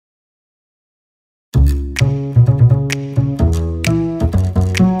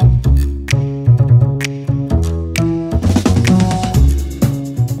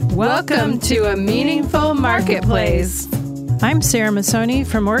to A Meaningful Marketplace. I'm Sarah Masoni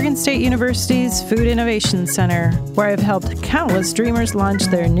from Oregon State University's Food Innovation Center, where I've helped countless dreamers launch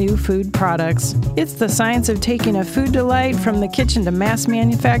their new food products. It's the science of taking a food delight from the kitchen to mass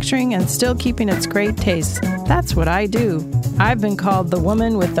manufacturing and still keeping its great taste. That's what I do. I've been called the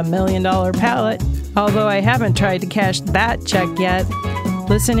woman with the $1 million palate, although I haven't tried to cash that check yet.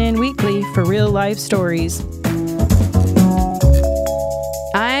 Listen in weekly for real-life stories.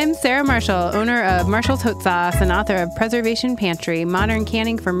 I'm Sarah Marshall, owner of Marshall's Hot Sauce and author of Preservation Pantry, modern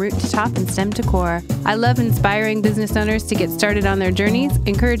canning from root to top and stem to core. I love inspiring business owners to get started on their journeys,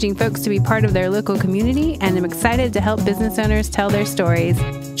 encouraging folks to be part of their local community, and I'm excited to help business owners tell their stories.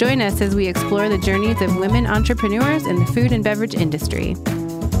 Join us as we explore the journeys of women entrepreneurs in the food and beverage industry.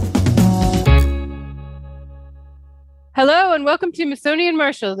 Hello and welcome to Masoni and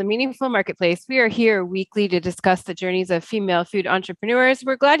Marshall, the Meaningful Marketplace. We are here weekly to discuss the journeys of female food entrepreneurs.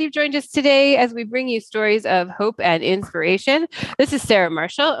 We're glad you've joined us today as we bring you stories of hope and inspiration. This is Sarah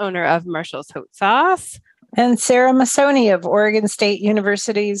Marshall, owner of Marshall's Hot Sauce. And Sarah Masoni of Oregon State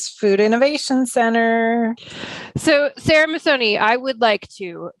University's Food Innovation Center. So, Sarah Masoni, I would like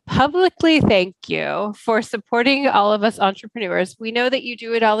to publicly thank you for supporting all of us entrepreneurs. We know that you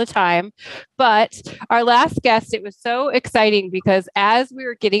do it all the time, but our last guest, it was so exciting because as we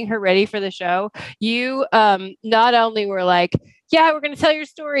were getting her ready for the show, you not only were like, yeah, we're going to tell your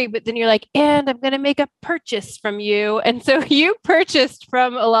story, but then you're like, and I'm going to make a purchase from you. And so you purchased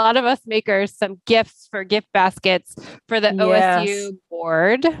from a lot of us makers some gifts for gift baskets for the OSU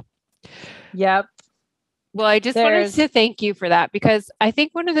board. Yep. Well, I just wanted to thank you for that because I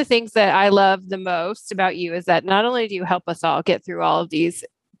think one of the things that I love the most about you is that not only do you help us all get through all of these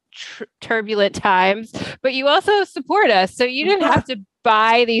turbulent times, but you also support us. So you didn't have to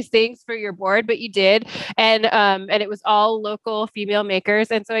buy these things for your board, but you did. And it was all local female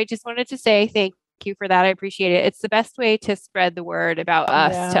makers. And so I just wanted to say thank you for that. I appreciate it. It's the best way to spread the word about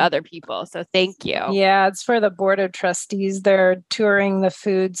us to other people. So thank you. Yeah, it's for the board of trustees. They're touring the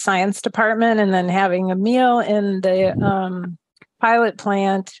food science department and then having a meal in the pilot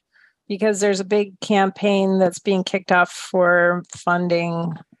plant because there's a big campaign that's being kicked off for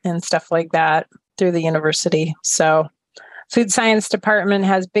funding and stuff like that through the university. So food science department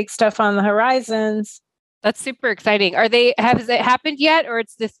has big stuff on the horizons. That's super exciting. Has it happened yet or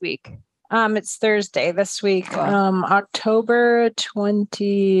it's this week? It's Thursday this week, October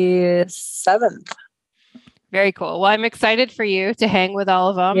 27th. Very cool. Well, I'm excited for you to hang with all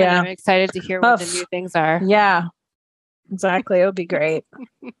of them. Yeah. And I'm excited to hear what the new things are. Yeah, exactly. It'll be great.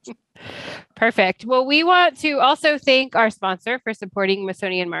 Perfect. Well, we want to also thank our sponsor for supporting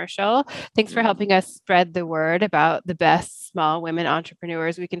Masoni and Marshall. Thanks for helping us spread the word about the best small women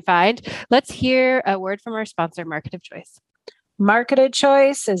entrepreneurs we can find. Let's hear a word from our sponsor, Market of Choice. Market of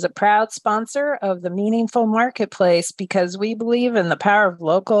Choice is a proud sponsor of the Meaningful Marketplace because we believe in the power of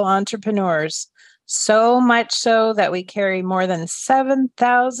local entrepreneurs. So much so that we carry more than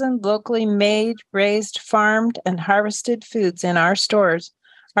 7,000 locally made, raised, farmed, and harvested foods in our stores.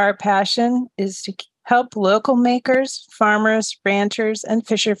 Our passion is to help local makers, farmers, ranchers, and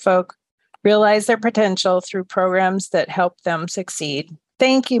fisher folk realize their potential through programs that help them succeed.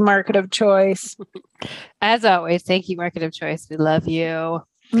 Thank you, Market of Choice. As always, thank you, Market of Choice. We love you.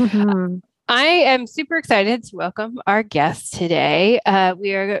 Mm-hmm. I am super excited to welcome our guest today.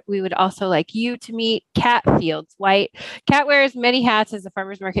 We would also like you to meet Kat Fields White. Kat wears many hats as a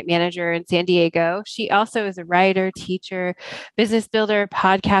farmers market manager in San Diego. She also is a writer, teacher, business builder,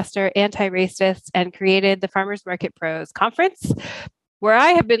 podcaster, anti-racist, and created the Farmers Market Pros Conference, where I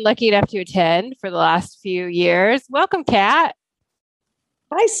have been lucky enough to attend for the last few years. Welcome, Kat.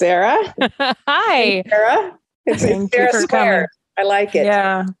 Hi, Sarah. Hi. Hey, Sarah. It's Sarah Square. I like it.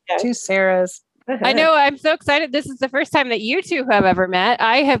 Yeah, two Sarahs. I know. I'm so excited. This is the first time that you two have ever met.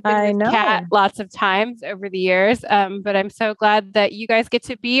 I have been with Kat lots of times over the years, but I'm so glad that you guys get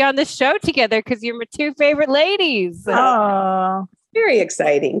to be on the show together because you're my two favorite ladies. Oh, very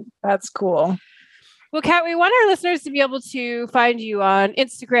exciting. That's cool. Well, Kat, we want our listeners to be able to find you on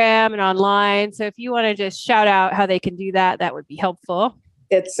Instagram and online. So if you want to just shout out how they can do that, that would be helpful.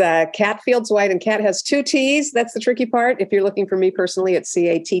 It's Kat Fields White, and Kat has two T's. That's the tricky part. If you're looking for me personally, it's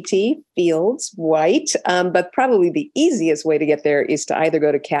CATT, Fields White. But probably the easiest way to get there is to either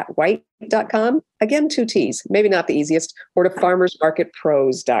go to katwhite.com, again, two T's, maybe not the easiest, or to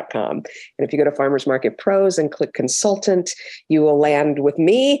farmersmarketpros.com. And if you go to Farmers Market Pros and click consultant, you will land with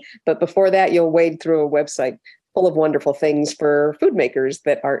me. But before that, you'll wade through a website full of wonderful things for food makers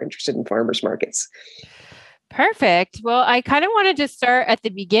that are interested in farmers markets. Perfect. Well, I kind of wanted to start at the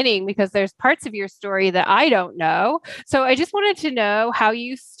beginning because there's parts of your story that I don't know. So I just wanted to know how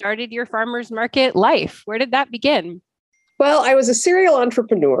you started your farmers market life. Where did that begin? Well, I was a serial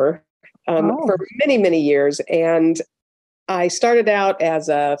entrepreneur Oh. for many, many years. And I started out as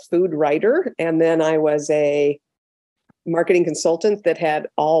a food writer, and then I was a marketing consultant that had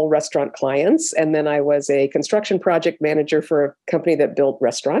all restaurant clients. And then I was a construction project manager for a company that built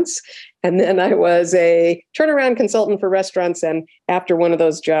restaurants. And then I was a turnaround consultant for restaurants. And after one of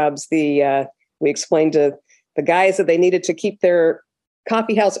those jobs, we explained to the guys that they needed to keep their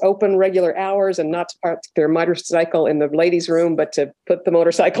coffee house open regular hours and not to park their motorcycle in the ladies' room, but to put the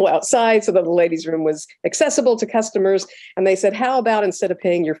motorcycle outside so that the ladies' room was accessible to customers. And they said, how about instead of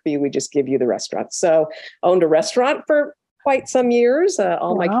paying your fee, we just give you the restaurant? So owned a restaurant for quite some years.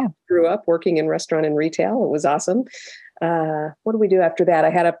 All my kids grew up working in restaurant and retail. It was awesome. What did we do after that?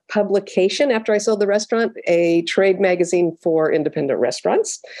 I had a publication after I sold the restaurant, a trade magazine for independent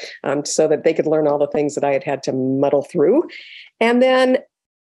restaurants, so that they could learn all the things that I had had to muddle through. And then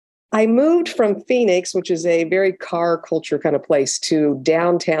I moved from Phoenix, which is a very car culture kind of place, to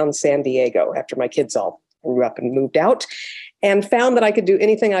downtown San Diego after my kids all grew up and moved out, and found that I could do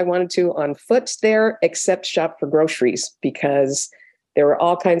anything I wanted to on foot there except shop for groceries, because there were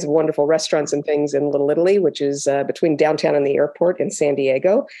all kinds of wonderful restaurants and things in Little Italy, which is between downtown and the airport in San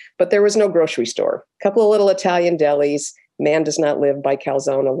Diego. But there was no grocery store. A couple of little Italian delis. Man does not live by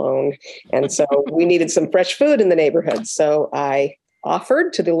calzone alone. And so we needed some fresh food in the neighborhood. So I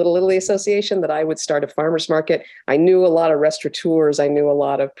offered to the Little Italy Association that I would start a farmer's market. I knew a lot of restaurateurs. I knew a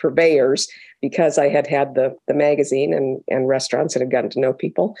lot of purveyors because I had had the magazine and restaurants and had gotten to know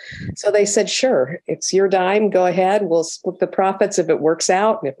people. So they said, sure, it's your dime. Go ahead. We'll split the profits if it works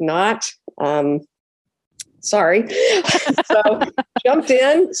out. And if not, sorry. So jumped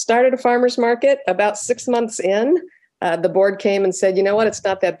in, started a farmer's market. About 6 months in, the board came and said, you know what, it's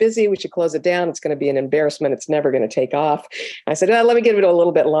not that busy. We should close it down. It's going to be an embarrassment. It's never going to take off. I said, let me give it a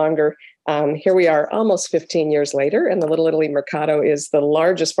little bit longer. Here we are almost 15 years later, and the Little Italy Mercado is the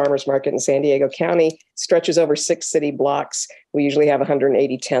largest farmers market in San Diego County, stretches over 6 city blocks. We usually have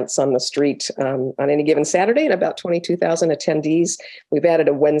 180 tents on the street on any given Saturday and about 22,000 attendees. We've added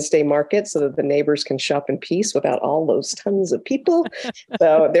a Wednesday market so that the neighbors can shop in peace without all those tons of people.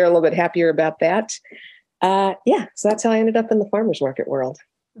 So they're a little bit happier about that. So that's how I ended up in the farmers market world.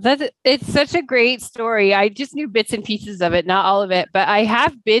 It's such a great story. I just knew bits and pieces of it, not all of it, but I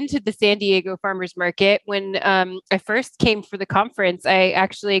have been to the San Diego Farmers Market. When I first came for the conference, I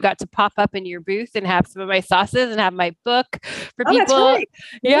actually got to pop up in your booth and have some of my sauces and have my book for people. That's right.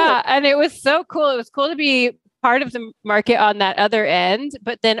 Yeah. And it was so cool. It was cool to be part of the market on that other end.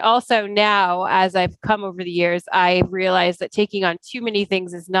 But then also now, as I've come over the years, I realized that taking on too many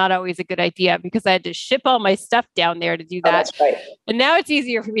things is not always a good idea because I had to ship all my stuff down there to do that. That's right. And now it's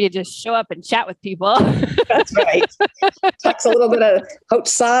easier for me to just show up and chat with people. That's right. Tucks a little bit of hot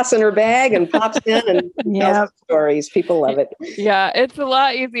sauce in her bag and pops in and tells stories. People love it. Yeah, it's a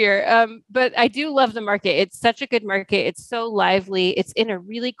lot easier. But I do love the market. It's such a good market. It's so lively. It's in a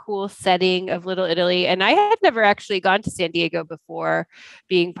really cool setting of Little Italy. And I had never actually gone to San Diego before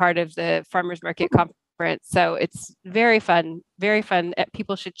being part of the Farmers Market Conference. So it's very fun, very fun.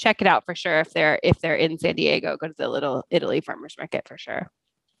 People should check it out for sure. If they're in San Diego, go to the Little Italy Farmers Market for sure.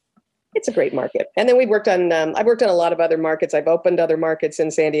 It's a great market. And then I've worked on a lot of other markets. I've opened other markets in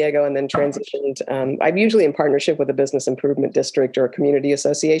San Diego and then transitioned. I'm usually in partnership with a business improvement district or a community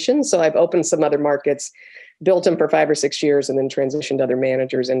association. So I've opened some other markets, built them for 5 or 6 years, and then transitioned other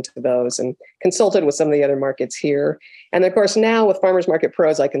managers into those and consulted with some of the other markets here. And of course, now with Farmers Market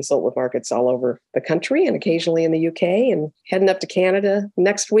Pros, I consult with markets all over the country and occasionally in the UK, and heading up to Canada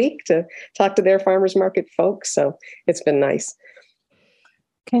next week to talk to their farmers market folks. So it's been nice.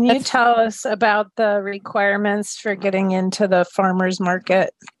 Can you tell us about the requirements for getting into the farmers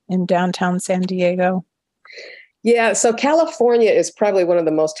market in downtown San Diego? Yeah, so California is probably one of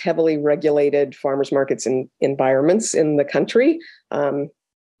the most heavily regulated farmers markets and environments in the country.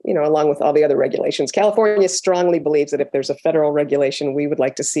 Along with all the other regulations, California strongly believes that if there's a federal regulation, we would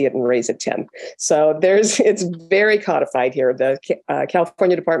like to see it and raise it 10. So it's very codified here. The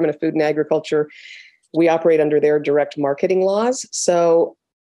California Department of Food and Agriculture, we operate under their direct marketing laws. So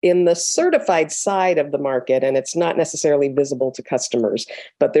in the certified side of the market, and it's not necessarily visible to customers,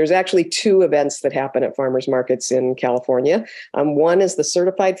 but there's actually 2 events that happen at farmers markets in California. One is the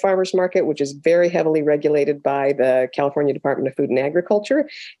certified farmers market, which is very heavily regulated by the California Department of Food and Agriculture.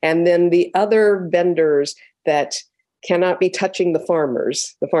 And then the other vendors that cannot be touching the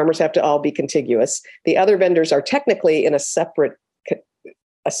farmers have to all be contiguous. The other vendors are technically in a separate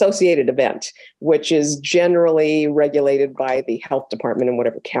associated event, which is generally regulated by the health department in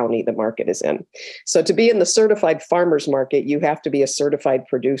whatever county the market is in. So to be in the certified farmers market, you have to be a certified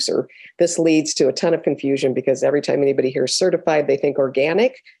producer. This leads to a ton of confusion because every time anybody hears certified, they think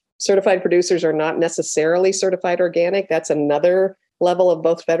organic. Certified producers are not necessarily certified organic. That's another level of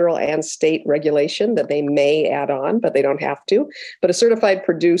both federal and state regulation that they may add on, but they don't have to. But a certified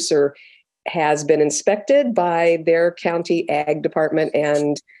producer has been inspected by their county ag department,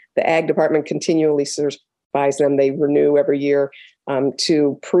 and the ag department continually certifies them. They renew every year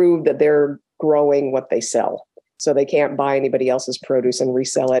to prove that they're growing what they sell. So they can't buy anybody else's produce and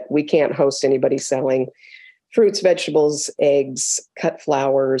resell it. We can't host anybody selling fruits, vegetables, eggs, cut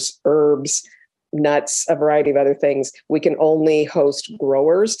flowers, herbs, nuts, a variety of other things. We can only host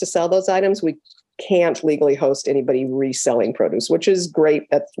growers to sell those items. We can't legally host anybody reselling produce, which is great.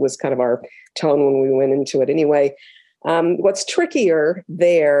 That was kind of our tone when we went into it anyway. What's trickier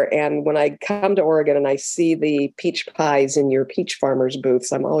there, and when I come to Oregon and I see the peach pies in your peach farmers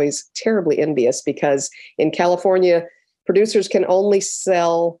booths, I'm always terribly envious because in California, producers can only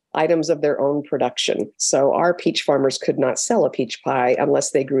sell items of their own production. So our peach farmers could not sell a peach pie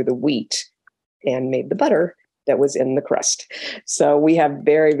unless they grew the wheat and made the butter that was in the crust. So we have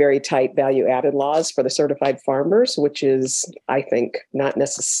very, very tight value added laws for the certified farmers, which is, I think, not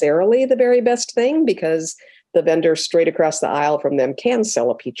necessarily the very best thing because the vendor straight across the aisle from them can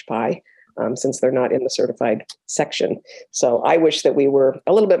sell a peach pie since they're not in the certified section. So I wish that we were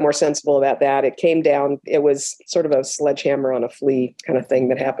a little bit more sensible about that. It came down, it was sort of a sledgehammer on a flea kind of thing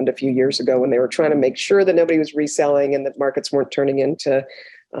that happened a few years ago when they were trying to make sure that nobody was reselling and that markets weren't turning into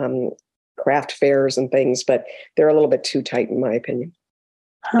craft fairs and things, but they're a little bit too tight in my opinion.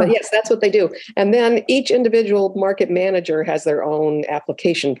 But yes, that's what they do. And then each individual market manager has their own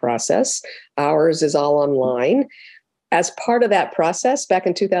application process. Ours is all online. As part of that process, back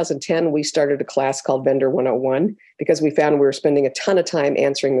in 2010, we started a class called Vendor 101 because we found we were spending a ton of time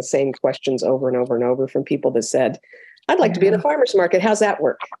answering the same questions over and over and over from people that said, I'd like to be in the farmer's market. How's that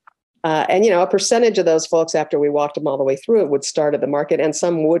work? And, a percentage of those folks, after we walked them all the way through it, would start at the market and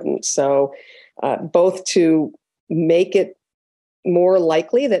some wouldn't. So both to make it more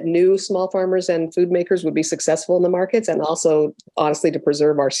likely that new small farmers and food makers would be successful in the markets and also, honestly, to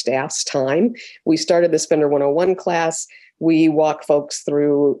preserve our staff's time, we started this Vendor 101 class. We walk folks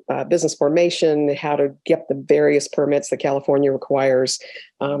through business formation, how to get the various permits that California requires,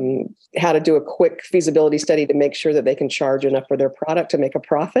 how to do a quick feasibility study to make sure that they can charge enough for their product to make a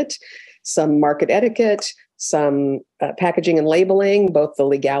profit, some market etiquette, some packaging and labeling, both the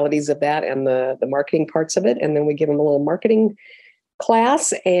legalities of that and the marketing parts of it. And then we give them a little marketing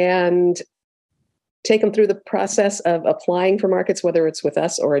class and take them through the process of applying for markets, whether it's with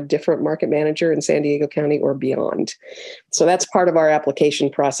us or a different market manager in San Diego County or beyond. So that's part of our application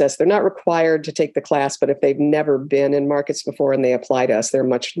process. They're not required to take the class, but if they've never been in markets before and they apply to us, they're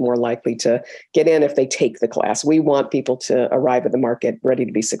much more likely to get in if they take the class. We want people to arrive at the market ready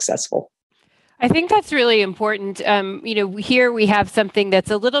to be successful. I think that's really important. Here we have something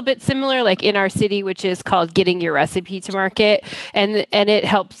that's a little bit similar, like in our city, which is called Getting Your Recipe to Market. And it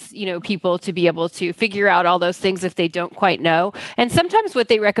helps, people to be able to figure out all those things if they don't quite know. And sometimes what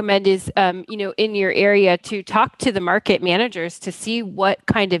they recommend is, in your area to talk to the market managers to see what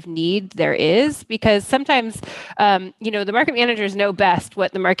kind of need there is, because sometimes, the market managers know best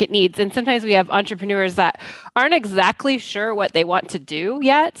what the market needs. And sometimes we have entrepreneurs that aren't exactly sure what they want to do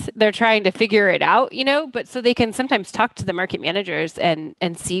yet. They're trying to figure it out, but so they can sometimes talk to the market managers and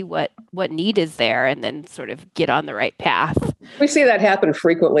see what need is there and then sort of get on the right path. We see that happen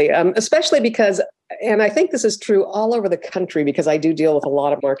frequently, especially because, and I think this is true all over the country because I do deal with a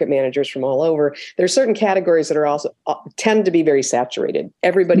lot of market managers from all over. There's certain categories that are also tend to be very saturated.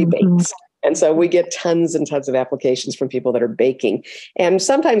 Everybody bakes. And so we get tons and tons of applications from people that are baking. And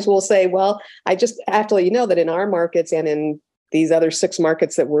sometimes we'll say, well, I just have to let you know that in our markets and in these other 6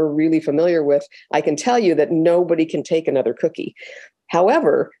 markets that we're really familiar with, I can tell you that nobody can take another cookie.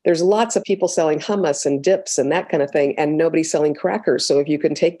 However, there's lots of people selling hummus and dips and that kind of thing, and nobody's selling crackers. So if you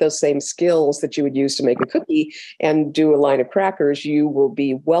can take those same skills that you would use to make a cookie and do a line of crackers, you will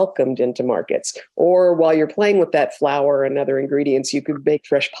be welcomed into markets. Or while you're playing with that flour and other ingredients, you could bake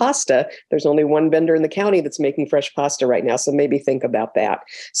fresh pasta. There's only one vendor in the county that's making fresh pasta right now. So maybe think about that.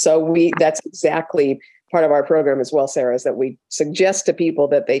 So that's exactly part of our program as well, Sarah, is that we suggest to people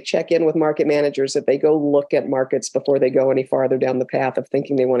that they check in with market managers, that they go look at markets before they go any farther down the path of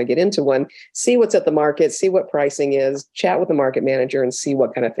thinking they want to get into one, see what's at the market, see what pricing is, chat with the market manager and see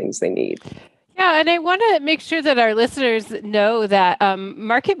what kind of things they need. Yeah, and I want to make sure that our listeners know that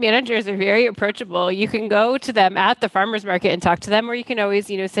market managers are very approachable. You can go to them at the farmers market and talk to them, or you can always,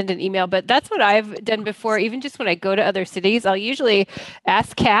 send an email. But that's what I've done before. Even just when I go to other cities, I'll usually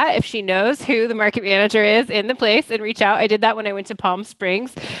ask Kat if she knows who the market manager is in the place and reach out. I did that when I went to Palm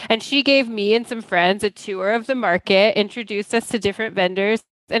Springs, and she gave me and some friends a tour of the market, introduced us to different vendors.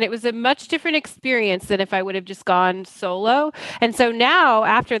 And it was a much different experience than if I would have just gone solo. And so now,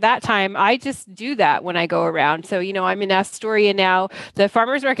 after that time, I just do that when I go around. So, I'm in Astoria now. The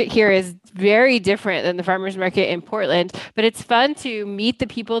farmers market here is very different than the farmers market in Portland, but it's fun to meet the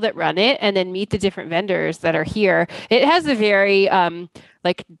people that run it and then meet the different vendors that are here. It has a very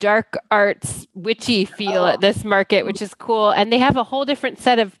like dark arts witchy feel at this market, which is cool. And they have a whole different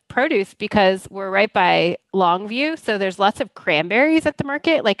set of produce because we're right by Longview. So there's lots of cranberries at the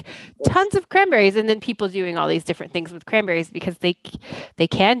market, like tons of cranberries. And then people doing all these different things with cranberries because they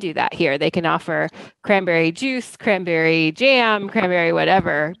can do that here. They can offer cranberry juice, cranberry jam, cranberry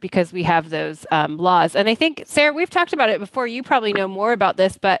whatever, because we have those laws. And I think, Sarah, we've talked about it before. You probably know more about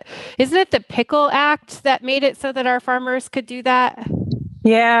this, but isn't it the Pickle Act that made it so that our farmers could do that?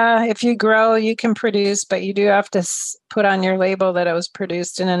 Yeah, if you grow, you can produce, but you do have to put on your label that it was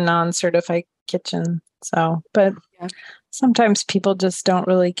produced in a non-certified kitchen. So, but sometimes people just don't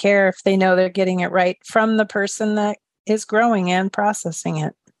really care if they know they're getting it right from the person that is growing and processing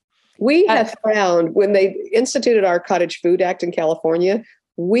it. We have found when they instituted our Cottage Food Act in California,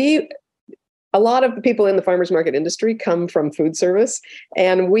 a lot of the people in the farmers market industry come from food service,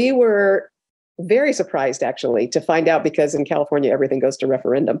 and we were very surprised actually to find out, because in California everything goes to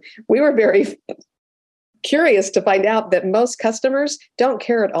referendum. We were very curious to find out that most customers don't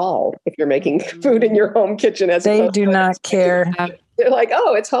care at all if you're making food in your home kitchen. They do not care. They're like,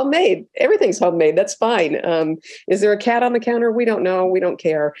 oh, it's homemade. Everything's homemade. That's fine. Is there a cat on the counter? We don't know. We don't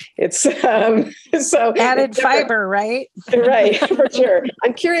care. It's so added fiber, right? Right, for sure.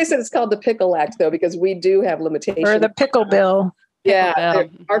 I'm curious that it's called the Pickle Act though, because we do have limitations. Or the pickle bill. Yeah,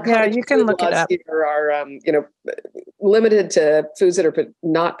 our you can look it up. Here are limited to foods that are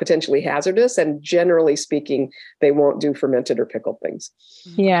not potentially hazardous, and generally speaking, they won't do fermented or pickled things.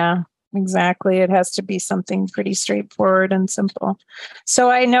 Yeah, exactly. It has to be something pretty straightforward and simple. So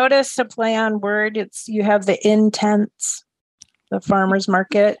I noticed a play on word. You have the intense, the farmers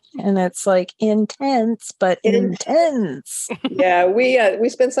market, and it's like intense, but intense. Yeah, we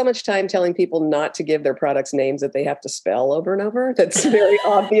spend so much time telling people not to give their products names that they have to spell over and over. That's very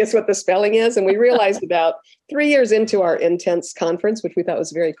obvious what the spelling is. And we realized about 3 years into our Intense conference, which we thought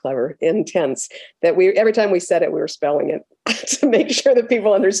was very clever, Intense, that every time we said it, we were spelling it to make sure that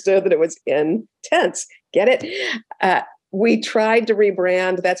people understood that it was intense. Get it? We tried to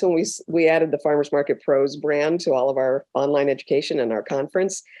rebrand. That's when we added the Farmers Market Pros brand to all of our online education and our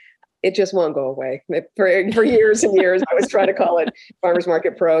conference. It just won't go away. For years and years, I was trying to call it Farmers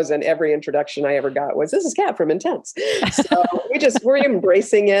Market Pros, and every introduction I ever got was, "This is Kat from Intense." So we're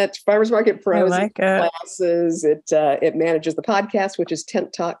embracing it. Farmers Market Pros classes. It manages the podcast, which is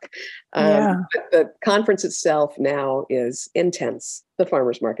Tent Talk. But the conference itself now is Intense, the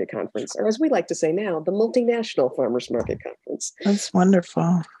Farmers Market Conference, or as we like to say now, the Multinational Farmers Market Conference. That's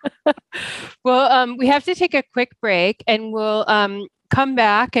wonderful. Well, we have to take a quick break, and we'll come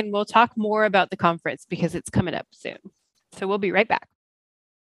back and we'll talk more about the conference because it's coming up soon. So we'll be right back.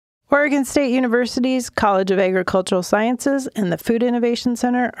 Oregon State University's College of Agricultural Sciences and the Food Innovation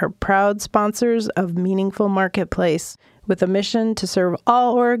Center are proud sponsors of Meaningful Marketplace. With a mission to serve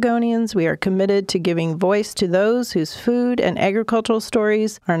all Oregonians, we are committed to giving voice to those whose food and agricultural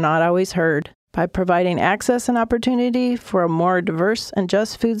stories are not always heard. By providing access and opportunity for a more diverse and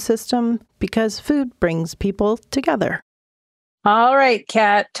just food system, because food brings people together. All right,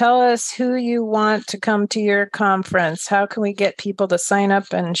 Kat, tell us who you want to come to your conference. How can we get people to sign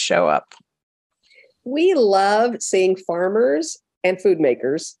up and show up? We love seeing farmers and food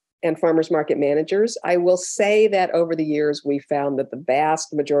makers and farmers market managers. I will say that over the years, we found that the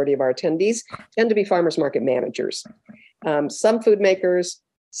vast majority of our attendees tend to be farmers market managers. Some food makers,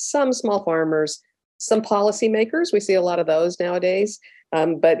 some small farmers, some policymakers. We see a lot of those nowadays.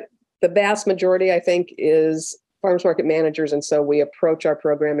 But the vast majority, I think, is farmers market managers. And so we approach our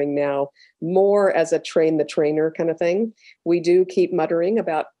programming now more as a train the trainer kind of thing. We do keep muttering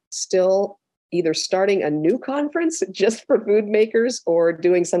about still either starting a new conference just for food makers or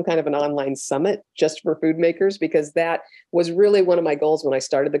doing some kind of an online summit just for food makers, because that was really one of my goals when I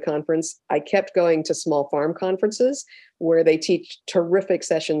started the conference. I kept going to small farm conferences where they teach terrific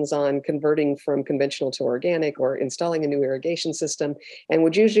sessions on converting from conventional to organic or installing a new irrigation system, and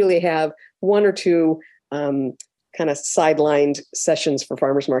would usually have one or two kind of sidelined sessions for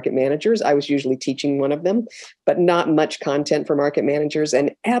farmers market managers. I was usually teaching one of them, but not much content for market managers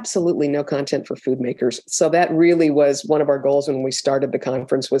and absolutely no content for food makers. So that really was one of our goals when we started the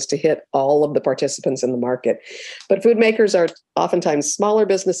conference, was to hit all of the participants in the market. But food makers are oftentimes smaller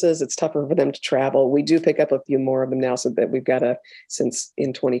businesses. It's tougher for them to travel. We do pick up a few more of them now, so that we've got since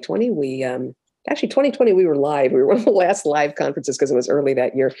in 2020, actually, 2020, we were live. We were one of the last live conferences because it was early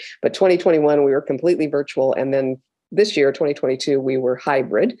that year. But 2021, we were completely virtual. And then this year, 2022, we were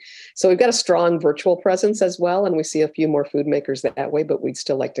hybrid. So we've got a strong virtual presence as well. And we see a few more food makers that way, but we'd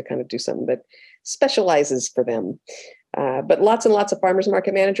still like to kind of do something that specializes for them. But lots and lots of farmers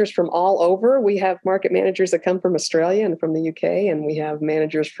market managers from all over. We have market managers that come from Australia and from the UK, and we have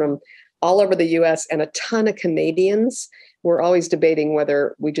managers from all over the US and a ton of Canadians. We're always debating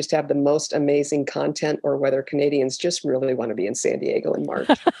whether we just have the most amazing content or whether Canadians just really want to be in San Diego in March.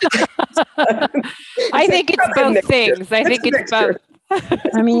 I think it's both things. I think it's both.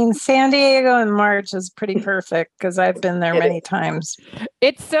 I mean, San Diego in March is pretty perfect because I've been there many times.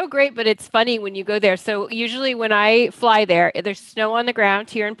 It's so great, but it's funny when you go there. So usually when I fly there, there's snow on the ground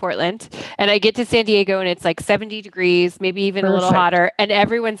here in Portland, and I get to San Diego and it's like 70 degrees, maybe even a little hotter, and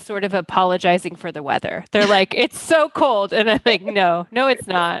everyone's sort of apologizing for the weather. They're like, it's so cold. And I'm like, no, it's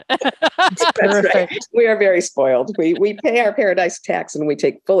not. It's perfect. Right. We are very spoiled. We pay our paradise tax and we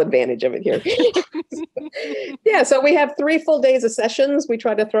take full advantage of it here. Yeah, so we have 3 full days of sessions. We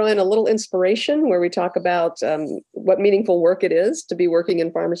try to throw in a little inspiration where we talk about what meaningful work it is to be working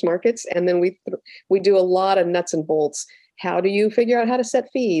in farmers markets. And then we do a lot of nuts and bolts. How do you figure out how to set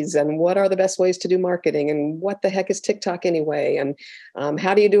fees, and what are the best ways to do marketing, and what the heck is TikTok anyway? And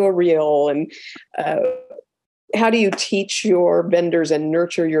how do you do a reel? And how do you teach your vendors and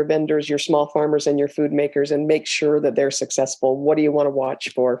nurture your vendors, your small farmers and your food makers, and make sure that they're successful? What do you want to watch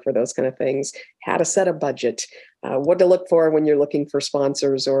for those kind of things? How to set a budget, what to look for when you're looking for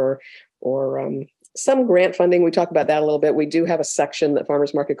sponsors or some grant funding. We talk about that a little bit. We do have a section that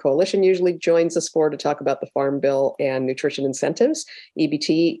Farmers Market Coalition usually joins us for to talk about the Farm Bill and nutrition incentives,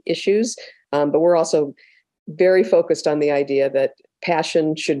 EBT issues. But we're also very focused on the idea that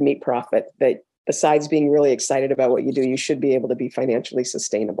passion should meet profit, that besides being really excited about what you do, you should be able to be financially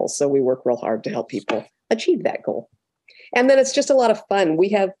sustainable. So we work real hard to help people achieve that goal. And then it's just a lot of fun. We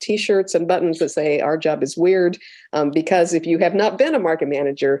have T-shirts and buttons that say our job is weird, because if you have not been a market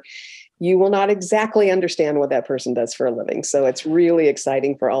manager, you will not exactly understand what that person does for a living. So it's really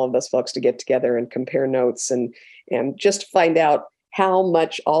exciting for all of those folks to get together and compare notes and just find out how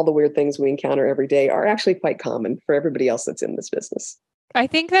much all the weird things we encounter every day are actually quite common for everybody else that's in this business. I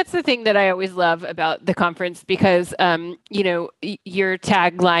think that's the thing that I always love about the conference, because, your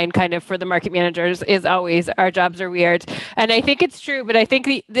tagline kind of for the market managers is always, our jobs are weird. And I think it's true, but I think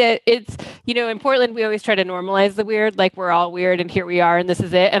that it's, in Portland, we always try to normalize the weird, like we're all weird and here we are and this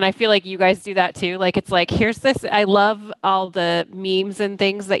is it. And I feel like you guys do that too. Like, it's like, here's this. I love all the memes and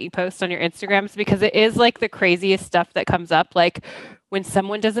things that you post on your Instagrams, because it is like the craziest stuff that comes up. Like, when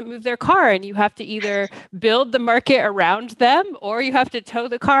someone doesn't move their car and you have to either build the market around them or you have to tow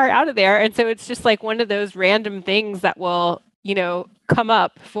the car out of there. And so it's just like one of those random things that will, come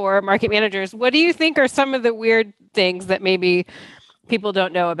up for market managers. What do you think are some of the weird things that maybe people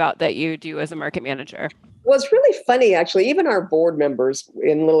don't know about that you do as a market manager? Well, it's really funny, actually. Even our board members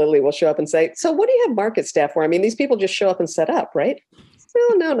in Little Italy will show up and say, so what do you have market staff for? I mean, these people just show up and set up, right?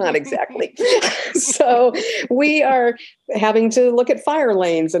 No, not exactly. So we are having to look at fire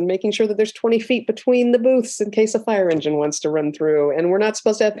lanes and making sure that there's 20 feet between the booths in case a fire engine wants to run through. And we're not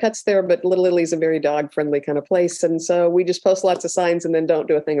supposed to have pets there, but Little Italy is a very dog-friendly kind of place. And so we just post lots of signs and then don't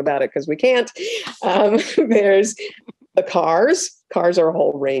do a thing about it because we can't. There's the cars. Cars are a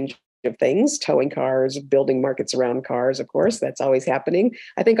whole range of things, towing cars, building markets around cars, of course, that's always happening.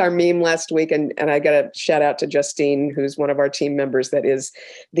 I think our meme last week, and I got a shout out to Justine, who's one of our team members that is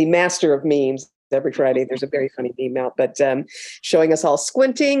the master of memes. Every Friday, there's a very funny meme out, but showing us all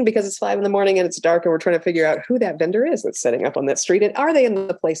squinting because it's 5 a.m. and it's dark and we're trying to figure out who that vendor is that's setting up on that street and are they in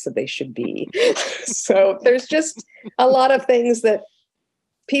the place that they should be? So there's just a lot of things that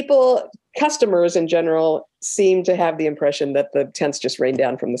customers in general seem to have the impression that the tents just rain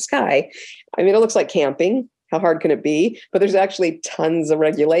down from the sky. I mean, it looks like camping. How hard can it be? But there's actually tons of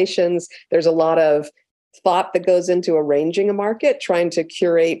regulations. There's a lot of thought that goes into arranging a market, trying to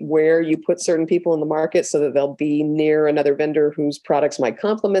curate where you put certain people in the market so that they'll be near another vendor whose products might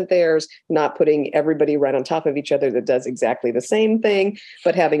complement theirs, not putting everybody right on top of each other that does exactly the same thing,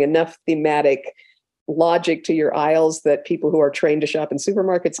 but having enough thematic logic to your aisles that people who are trained to shop in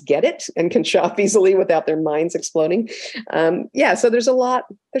supermarkets get it and can shop easily without their minds exploding. So there's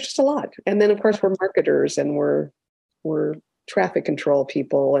just a lot. And then of course we're marketers and we're we're traffic control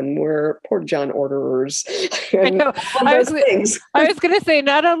people and we're Port John orderers I and know. all those things. I was going to say,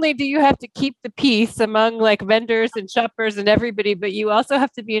 not only do you have to keep the peace among like vendors and shoppers and everybody, but you also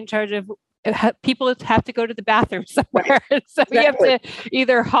have to be in charge of people have to go to the bathroom somewhere. Right. So Exactly. you have to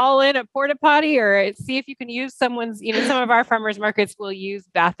either haul in a porta potty or see if you can use someone's, some of our farmers markets will use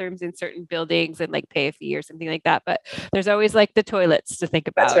bathrooms in certain buildings and like pay a fee or something like that. But there's always like the toilets to think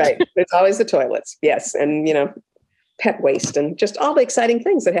about. That's right. There's always the toilets. Yes. And, pet waste and just all the exciting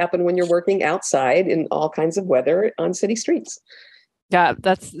things that happen when you're working outside in all kinds of weather on city streets. Yeah,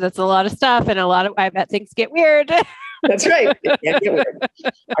 that's a lot of stuff and I bet things get weird. That's right. It can get weird.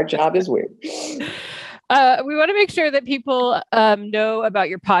 Our job is weird. We want to make sure that people know about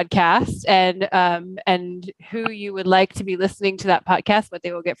your podcast and who you would like to be listening to that podcast, what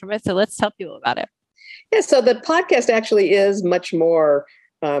they will get from it. So let's tell people about it. Yeah, so the podcast actually is much more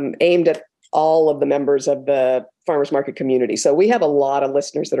aimed at all of the members of the farmers market community. So we have a lot of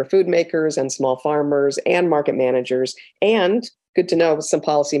listeners that are food makers and small farmers and market managers, and good to know some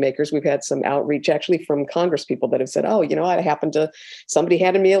policymakers. We've had some outreach actually from Congress people that have said, somebody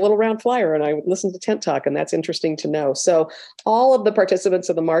handed me a little round flyer and I would listen to Tent Talk, and that's interesting to know. So all of the participants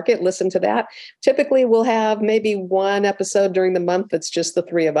of the market listen to that. Typically we'll have maybe one episode during the month that's just the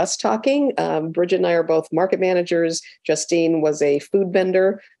three of us talking. Bridget and I are both market managers. Justine was a food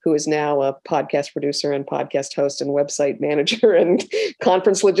vendor who is now a podcast producer and podcast host and website manager and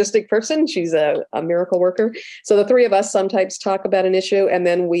conference logistic person. She's a miracle worker. So the three of us sometimes talk about an issue, and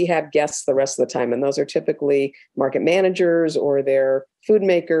then we have guests the rest of the time. And those are typically market managers or they're food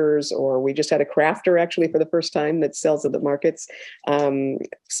makers, or we just had a crafter actually for the first time that sells at the markets,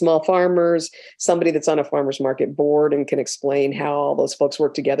 small farmers, somebody that's on a farmers market board and can explain how all those folks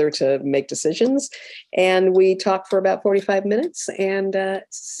work together to make decisions. And we talk for about 45 minutes and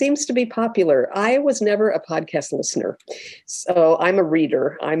seems to be popular. I was never a podcast listener. So I'm a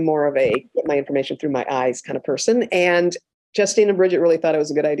reader. I'm more of a get my information through my eyes kind of person. And Justine and Bridget really thought it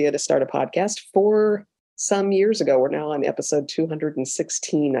was a good idea to start a podcast for some years ago. We're now on episode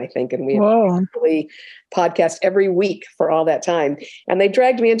 216, I think, and we have really podcast every week for all that time. And they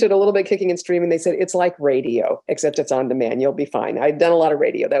dragged me into it a little bit, kicking and streaming. They said, it's like radio, except it's on demand. You'll be fine. I'd done a lot of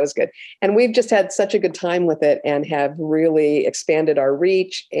radio. That was good. And we've just had such a good time with it and have really expanded our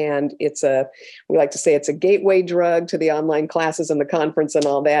reach. And we like to say it's a gateway drug to the online classes and the conference and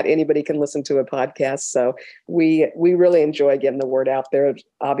all that. Anybody can listen to a podcast. So we really enjoy getting the word out there.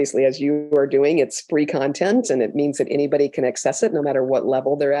 Obviously, as you are doing, it's free content, and it means that anybody can access it no matter what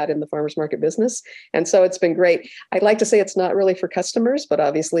level they're at in the farmers market business. And so it's been great. I'd like to say it's not really for customers, but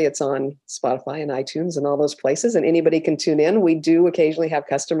obviously it's on Spotify and iTunes and all those places, and anybody can tune in. We do occasionally have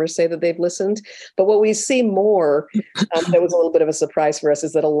customers say that they've listened, but what we see more, that was a little bit of a surprise for us,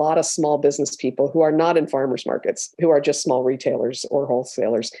 is that a lot of small business people who are not in farmers markets, who are just small retailers or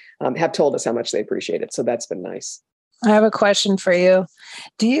wholesalers, have told us how much they appreciate it. So that's been nice. I have a question for you.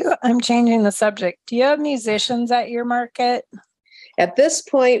 I'm changing the subject. Do you have musicians at your market? At this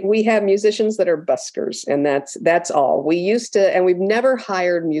point, we have musicians that are buskers, and that's all. We used to, and we've never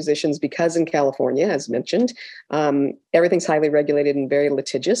hired musicians because in California, as mentioned, everything's highly regulated and very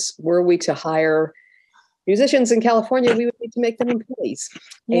litigious. Were we to hire musicians in California, we would need to make them employees.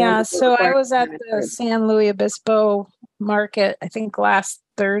 Yeah, so I was at the San Luis Obispo market, I think last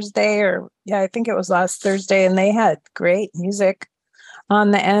Thursday, I think it was last Thursday, and they had great music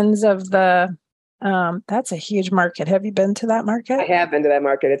on the ends of that's a huge market. Have you been to that market? I have been to that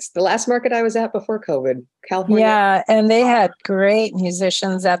market. It's the last market I was at before COVID, California. Yeah, and they had great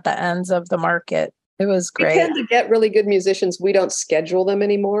musicians at the ends of the market. It was great. We tend to get really good musicians. We don't schedule them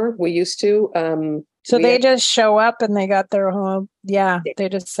anymore. We used to. So they just show up and they got their home. Yeah, they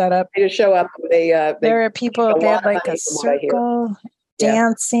just set up. They just show up. There are people, they had like a circle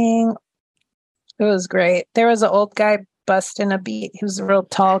dancing. It was great. There was an old guy busting a beat. He was a real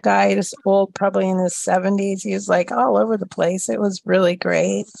tall guy, just old, probably in his 70s. He was like all over the place. It was really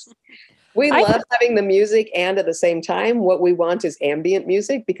great. We love having the music, and at the same time, what we want is ambient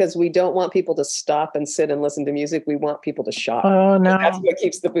music, because we don't want people to stop and sit and listen to music. We want people to shop. Oh, no. That's what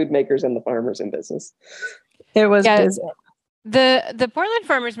keeps the food makers and the farmers in business. It was busy. The Portland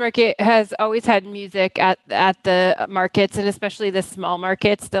Farmers Market has always had music at the markets, and especially the small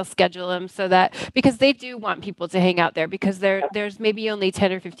markets. They'll schedule them so that, because they do want people to hang out there, because there's maybe only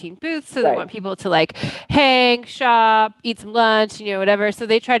 10 or 15 booths, so they want people to like hang, shop, eat some lunch, whatever. So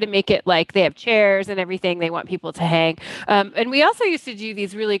they try to make it like they have chairs and everything. They want people to hang. And we also used to do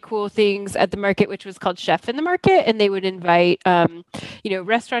these really cool things at the market, which was called Chef in the Market, and they would invite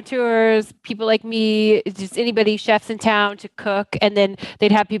restaurateurs, people like me, just anybody, chefs in town, to cook, and then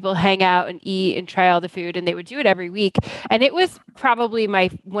they'd have people hang out and eat and try all the food, and they would do it every week. And it was probably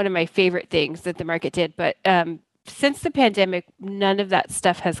one of my favorite things that the market did. But since the pandemic, none of that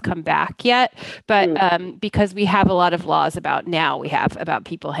stuff has come back yet. But because we have a lot of laws about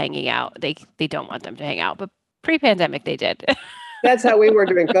people hanging out, they don't want them to hang out. But pre-pandemic, they did. That's how we were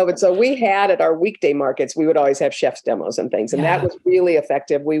during COVID. So we had at our weekday markets, we would always have chefs demos and things. And that was really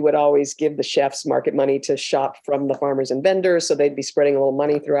effective. We would always give the chefs market money to shop from the farmers and vendors. So they'd be spreading a little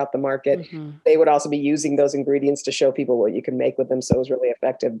money throughout the market. Mm-hmm. They would also be using those ingredients to show people what you can make with them. So it was really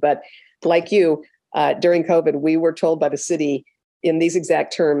effective. But like you, during COVID, we were told by the city in these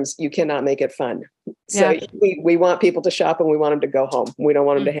exact terms, you cannot make it fun. So we want people to shop and we want them to go home. We don't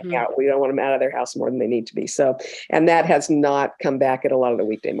want them to hang out. We don't want them out of their house more than they need to be. So, and that has not come back at a lot of the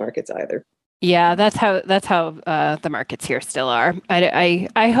weekday markets either. Yeah, that's how the markets here still are.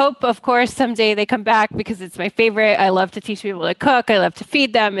 I hope, of course, someday they come back because it's my favorite. I love to teach people to cook. I love to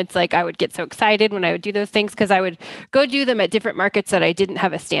feed them. It's like I would get so excited when I would do those things because I would go do them at different markets that I didn't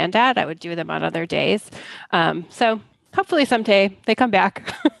have a stand at. I would do them on other days. So hopefully someday they come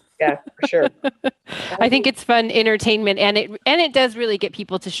back. Yeah, for sure. I think it's fun entertainment, and it does really get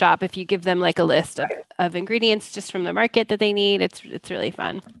people to shop if you give them like a list of ingredients just from the market that they need. It's really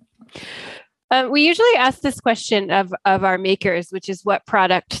fun. We usually ask this question of our makers, which is what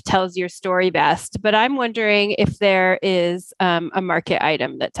product tells your story best. But I'm wondering if there is a market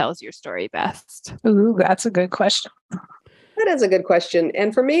item that tells your story best. Ooh, that's a good question. That is a good question.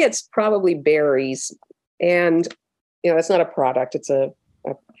 And for me, it's probably berries. And, it's not a product. It's a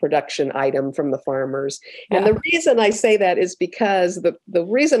production item from the farmers. And the reason I say that is because the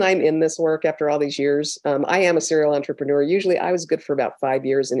reason I'm in this work after all these years, I am a serial entrepreneur. Usually I was good for about 5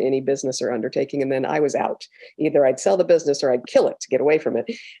 years in any business or undertaking, and then I was out. Either I'd sell the business or I'd kill it to get away from it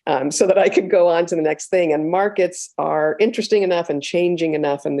so that I could go on to the next thing. And markets are interesting enough and changing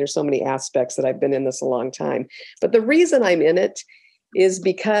enough. And there's so many aspects that I've been in this a long time. But the reason I'm in it is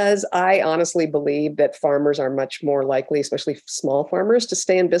because I honestly believe that farmers are much more likely, especially small farmers, to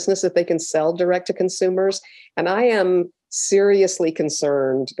stay in business if they can sell direct to consumers. And I am seriously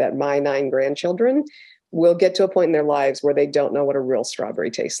concerned that my 9 grandchildren will get to a point in their lives where they don't know what a real strawberry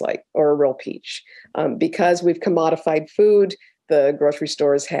tastes like or a real peach. Because we've commodified food, the grocery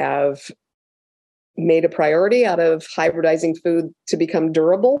stores have made a priority out of hybridizing food to become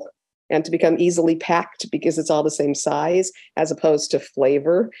durable and to become easily packed because it's all the same size as opposed to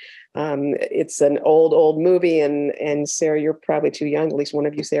flavor. It's an old movie, and Sarah, you're probably too young, at least one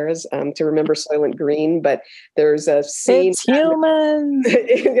of you Sarahs, to remember Soylent Green, but there's a scene. It's humans.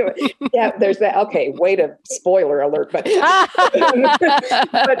 Yeah, there's that. Okay, wait a spoiler alert, but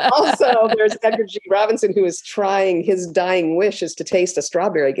also there's Edgar G. Robinson, who is trying, his dying wish is to taste a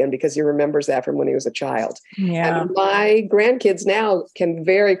strawberry again because he remembers that from when he was a child. Yeah. And my grandkids now can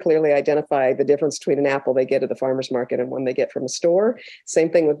very clearly identify the difference between an apple they get at the farmer's market and one they get from a store. Same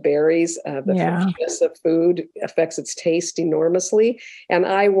thing with berries. The freshness of food affects its taste enormously. And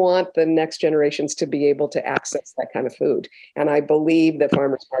I want the next generations to be able to access that kind of food. And I believe that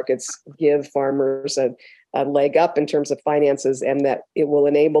farmers markets give farmers a leg up in terms of finances, and that it will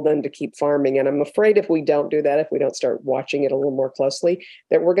enable them to keep farming. And I'm afraid if we don't do that, if we don't start watching it a little more closely,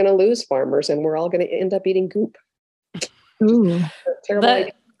 that we're going to lose farmers and we're all going to end up eating goop. Ooh. Terrible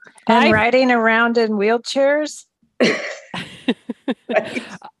idea. And riding around in wheelchairs. Right.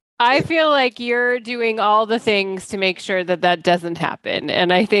 I feel like you're doing all the things to make sure that that doesn't happen.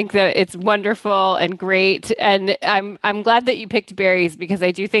 And I think that it's wonderful and great. And I'm glad that you picked berries, because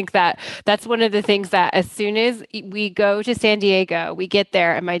I do think that that's one of the things that as soon as we go to San Diego, we get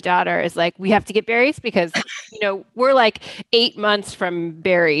there and my daughter is like, we have to get berries because, we're like 8 months from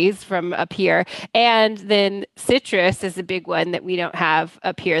berries from up here. And then citrus is a big one that we don't have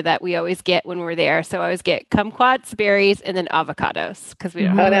up here that we always get when we're there. So I always get kumquats, berries, and then avocados because we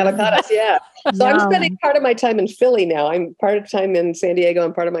don't have avocados, yeah. So I'm spending part of my time in Philly now. I'm part of time in San Diego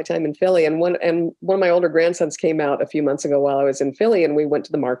and part of my time in Philly. And one of my older grandsons came out a few months ago while I was in Philly, and we went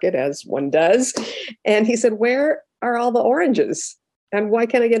to the market as one does. And he said, "Where are all the oranges? And why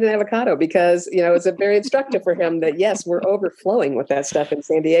can't I get an avocado?" Because, it's very instructive for him that, yes, we're overflowing with that stuff in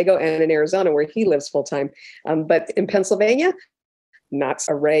San Diego and in Arizona where he lives full time. But in Pennsylvania, not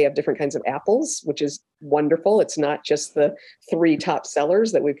an array of different kinds of apples, which is wonderful. It's not just the 3 top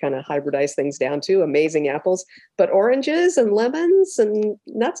sellers that we've kind of hybridized things down to, amazing apples, but oranges and lemons and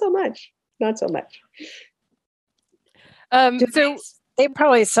not so much. So they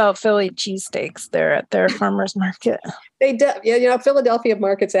probably sell Philly cheesesteaks there at their farmers market. They do. Yeah, Philadelphia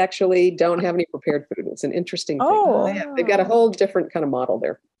markets actually don't have any prepared food. It's an interesting thing. Oh. They've got a whole different kind of model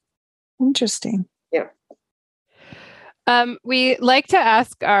there. Interesting. Yeah. We like to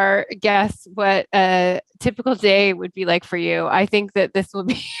ask our guests what a typical day would be like for you. I think that this will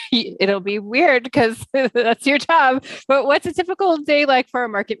be, it'll be weird because that's your job, but what's a typical day like for a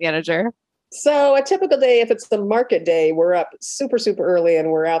market manager? So a typical day, if it's the market day, we're up super, super early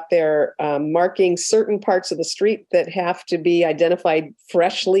and we're out there marking certain parts of the street that have to be identified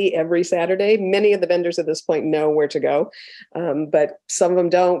freshly every Saturday. Many of the vendors at this point know where to go, but some of them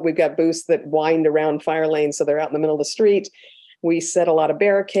don't. We've got booths that wind around fire lanes, so they're out in the middle of the street. We set a lot of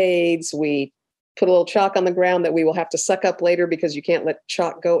barricades. We put a little chalk on the ground that we will have to suck up later because you can't let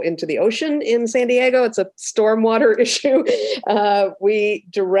chalk go into the ocean in San Diego. It's a stormwater issue. We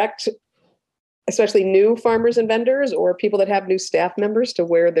direct especially new farmers and vendors or people that have new staff members to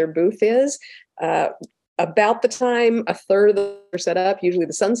where their booth is. About the time a third of them are set up, usually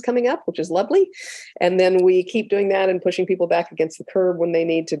the sun's coming up, which is lovely. And then we keep doing that and pushing people back against the curb when they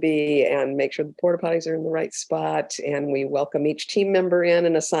need to be and make sure the porta potties are in the right spot. And we welcome each team member in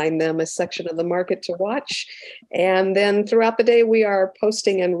and assign them a section of the market to watch. And then throughout the day, we are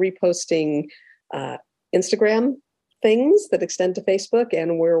posting and reposting Instagram things that extend to Facebook,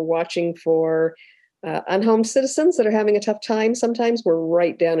 and we're watching for unhomed citizens that are having a tough time. Sometimes we're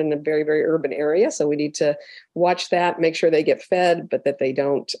right down in a very, very urban area, so we need to watch that, make sure they get fed, but that they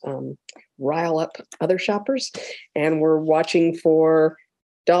don't rile up other shoppers. And we're watching for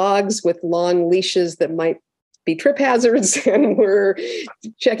dogs with long leashes that might be trip hazards, and we're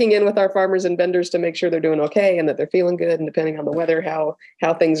checking in with our farmers and vendors to make sure they're doing okay and that they're feeling good, and depending on the weather,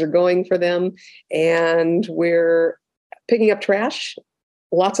 how things are going for them. And we're picking up trash,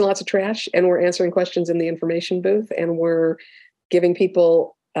 lots and lots of trash, and we're answering questions in the information booth, and we're giving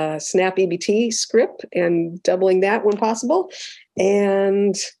people a SNAP EBT script and doubling that when possible.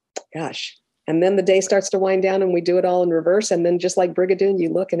 And gosh, and then the day starts to wind down and we do it all in reverse. And then just like Brigadoon, you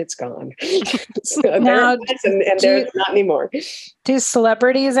look and it's gone. So now, there's not anymore. Do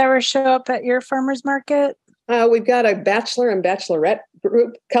celebrities ever show up at your farmer's market? We've got a bachelor and bachelorette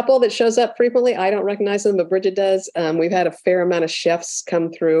group couple that shows up frequently. I don't recognize them, but Bridget does. We've had a fair amount of chefs come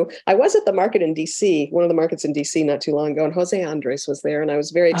through. I was at the market in DC, one of the markets in DC not too long ago, and Jose Andres was there, and I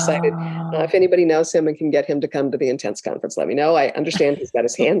was very excited. If anybody knows him and can get him to come to the Intense Conference, let me know. I understand he's got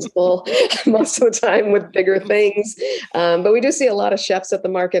his hands full most of the time with bigger things. But we do see a lot of chefs at the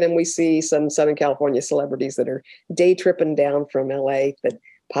market, and we see some Southern California celebrities that are day tripping down from LA that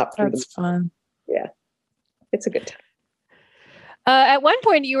pop through. That's fun. Yeah. It's a good time. At one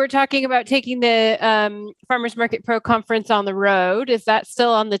point, you were talking about taking the Farmers Market Pro Conference on the road. Is that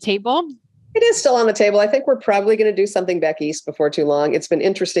still on the table? It is still on the table. I think we're probably going to do something back east before too long. It's been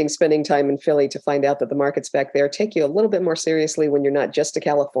interesting spending time in Philly to find out that the markets back there take you a little bit more seriously when you're not just a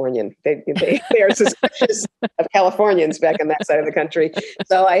Californian. They are suspicious of Californians back on that side of the country.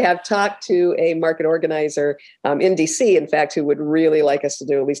 So I have talked to a market organizer in DC, in fact, who would really like us to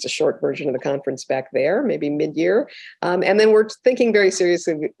do at least a short version of the conference back there, maybe mid-year. And then we're thinking very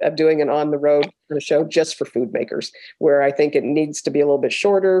seriously of doing an on-the-road show just for food makers, where I think it needs to be a little bit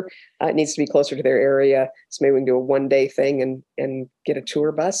shorter. It needs to be closer to their area. So maybe we can do a one-day thing and get a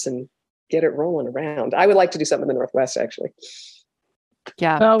tour bus and get it rolling around. I would like to do something in the Northwest, actually.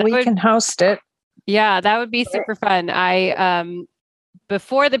 Yeah. Well, we can host it. Yeah, that would be super fun.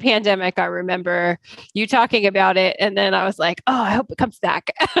 Before the pandemic, I remember you talking about it, and then I was like, "Oh, I hope it comes back."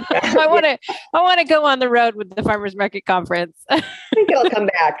 I want to go on the road with the Farmers Market Conference. I think it'll come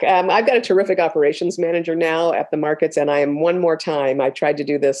back. I've got a terrific operations manager now at the markets, and I am one more time. I tried to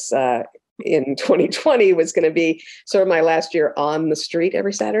do this in 2020, was going to be sort of my last year on the street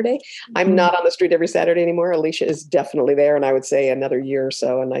every Saturday. I'm not on the street every Saturday anymore. Alicia is definitely there, and I would say another year or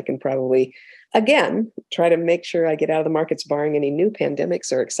so, and I can probably again, try to make sure I get out of the markets barring any new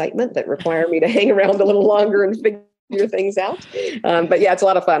pandemics or excitement that require me to hang around a little longer and figure things out. But yeah, it's a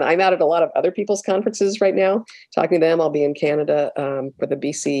lot of fun. I'm out at a lot of other people's conferences right now, talking to them. I'll be in Canada for the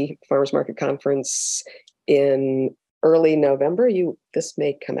BC Farmers Market Conference in early November. This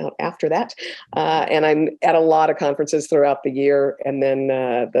may come out after that. And I'm at a lot of conferences throughout the year. And then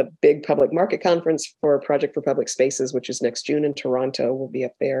the big public market conference for Project for Public Spaces, which is next June in Toronto, will be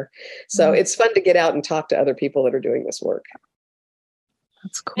up there. So it's fun to get out and talk to other people that are doing this work.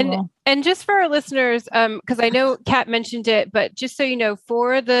 That's cool. And just for our listeners, because I know Kat mentioned it, but just so you know,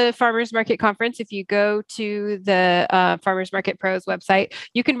 for the Farmers Market Conference, if you go to the Farmers Market Pros website,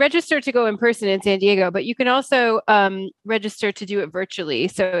 you can register to go in person in San Diego, but you can also register to do it virtually.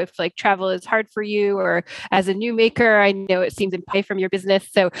 So if like travel is hard for you, or as a new maker, I know it seems to pay from your business,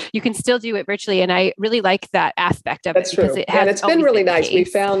 so you can still do it virtually. And I really like that aspect of That's it. True. And it's been really nice. We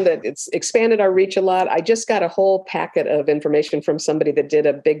found that it's expanded our reach a lot. I just got a whole packet of information from somebody that did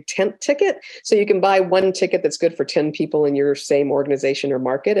a big tent ticket. So you can buy one ticket that's good for 10 people in your same organization or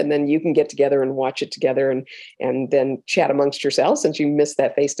market. And then you can get together and watch it together and then chat amongst yourselves, since you missed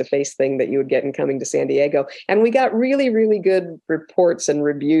that face-to-face thing that you would get in coming to San Diego. And we got really, really good reports and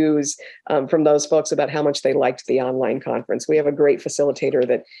reviews from those folks about how much they liked the online conference. We have a great facilitator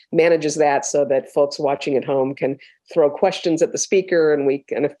that manages that so that folks watching at home can throw questions at the speaker and we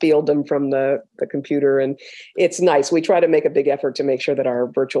kind of field them from the computer. And it's nice. We try to make a big effort to make sure that our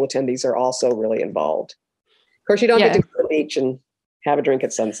virtual attendees are also really involved. Of course, you don't get to go to the beach and have a drink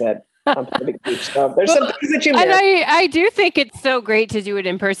at sunset. So there's some things that you miss. And I do think it's so great to do it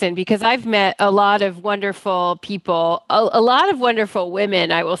in person, because I've met a lot of wonderful people, a lot of wonderful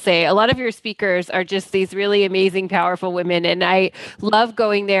women, I will say. A lot of your speakers are just these really amazing, powerful women. And I love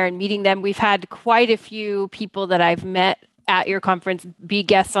going there and meeting them. We've had quite a few people that I've met at your conference be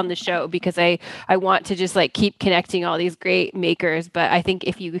guests on the show, because I want to just like keep connecting all these great makers. But I think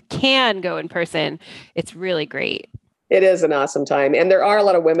if you can go in person, it's really great. It is an awesome time. And there are a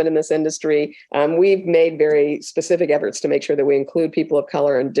lot of women in this industry. We've made very specific efforts to make sure that we include people of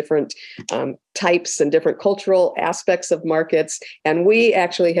color in different types and different cultural aspects of markets. And we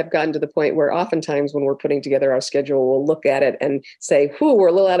actually have gotten to the point where oftentimes when we're putting together our schedule, we'll look at it and say, we're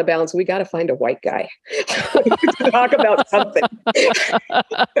a little out of balance. We got to find a white guy to talk about something.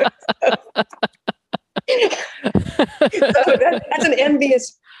 So that's an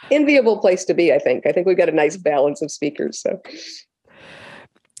enviable place to be, I think. I think we've got a nice balance of speakers. So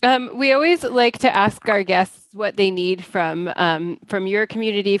we always like to ask our guests what they need from your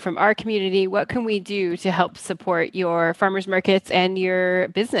community, from our community. What can we do to help support your farmers markets and your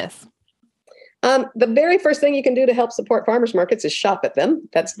business? The very first thing you can do to help support farmers markets is shop at them.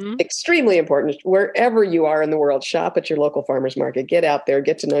 That's extremely important. Wherever you are in the world, shop at your local farmers market. Get out there,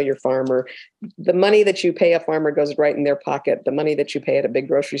 get to know your farmer. The money that you pay a farmer goes right in their pocket. The money that you pay at a big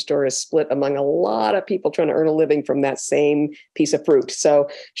grocery store is split among a lot of people trying to earn a living from that same piece of fruit. So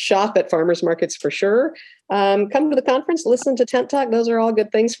shop at farmers markets for sure. Come to the conference, listen to Tent Talk. Those are all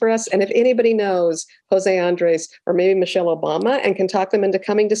good things for us. And if anybody knows Jose Andres or maybe Michelle Obama and can talk them into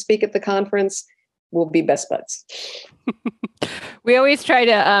coming to speak at the conference, we'll be best buds. We always try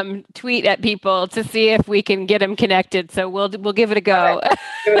to tweet at people to see if we can get them connected. So we'll give it a go. Right.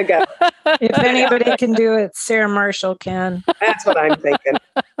 Give it a go. If anybody can do it, Sarah Marshall can. That's what I'm thinking.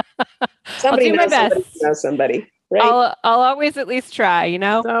 Somebody knows somebody. Right? I'll always at least try, you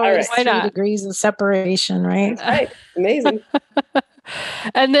know? Always Why 3 not? degrees of separation, right? That's right. Amazing.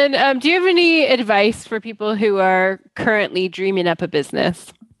 And then do you have any advice for people who are currently dreaming up a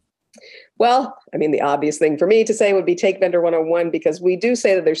business? Well, I mean, the obvious thing for me to say would be take Vendor 101, because we do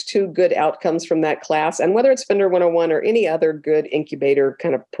say that there's 2 good outcomes from that class. And whether it's Vendor 101 or any other good incubator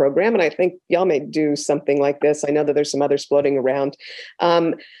kind of program, and I think y'all may do something like this. I know that there's some others floating around.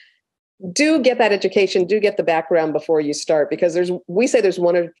 Do get that education, do get the background before you start, because we say there's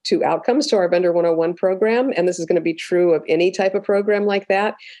 1 or 2 outcomes to our Vendor 101 program. And this is going to be true of any type of program like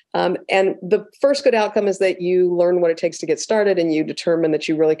that. And the first good outcome is that you learn what it takes to get started, and you determine that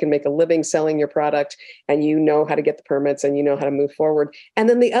you really can make a living selling your product, and you know how to get the permits, and you know how to move forward. And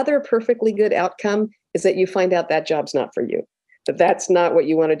then the other perfectly good outcome is that you find out that job's not for you. That's not what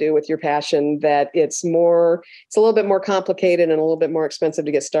you want to do with your passion, that it's a little bit more complicated and a little bit more expensive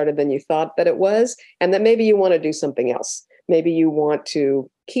to get started than you thought that it was. And that maybe you want to do something else. Maybe you want to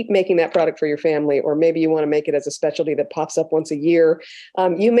keep making that product for your family, or maybe you want to make it as a specialty that pops up once a year.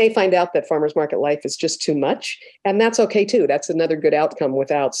 You may find out that farmers market life is just too much, and that's okay too. That's another good outcome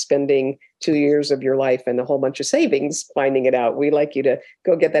without spending 2 years of your life and a whole bunch of savings finding it out. We like you to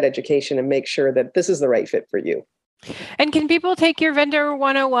go get that education and make sure that this is the right fit for you. And can people take your Vendor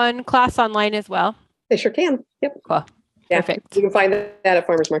 101 class online as well? They sure can. Yep. Cool. Yeah. Perfect. You can find that at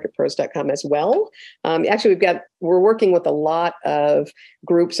farmersmarketpros.com as well. Actually, we're working with a lot of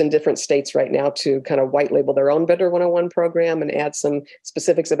groups in different states right now to kind of white label their own Vendor 101 program and add some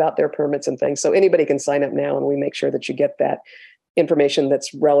specifics about their permits and things. So anybody can sign up now, and we make sure that you get that information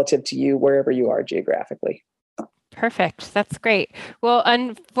that's relative to you wherever you are geographically. Perfect. That's great. Well,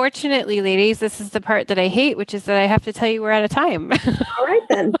 unfortunately, ladies, this is the part that I hate, which is that I have to tell you we're out of time. All right,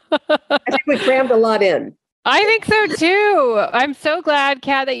 then. I think we crammed a lot in. I think so too. I'm so glad,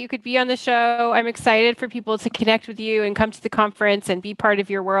 Kat, that you could be on the show. I'm excited for people to connect with you and come to the conference and be part of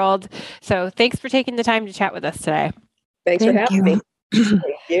your world. So thanks for taking the time to chat with us today. Thanks for having me. Thank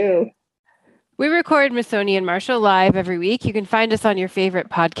you. We record Missoni and Marshall live every week. You can find us on your favorite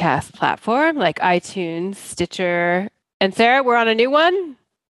podcast platform like iTunes, Stitcher, and Sarah, we're on a new one.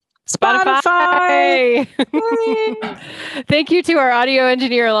 Spotify. Thank you to our audio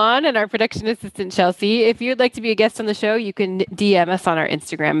engineer, Lon, and our production assistant, Chelsea. If you'd like to be a guest on the show, you can DM us on our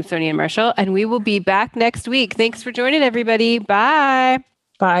Instagram, Sony and Marshall, and we will be back next week. Thanks for joining, everybody. Bye.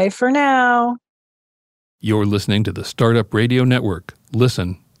 Bye for now. You're listening to the Startup Radio Network.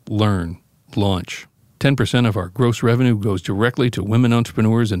 Listen, learn, launch. 10% of our gross revenue goes directly to women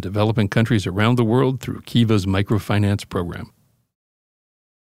entrepreneurs in developing countries around the world through Kiva's microfinance program.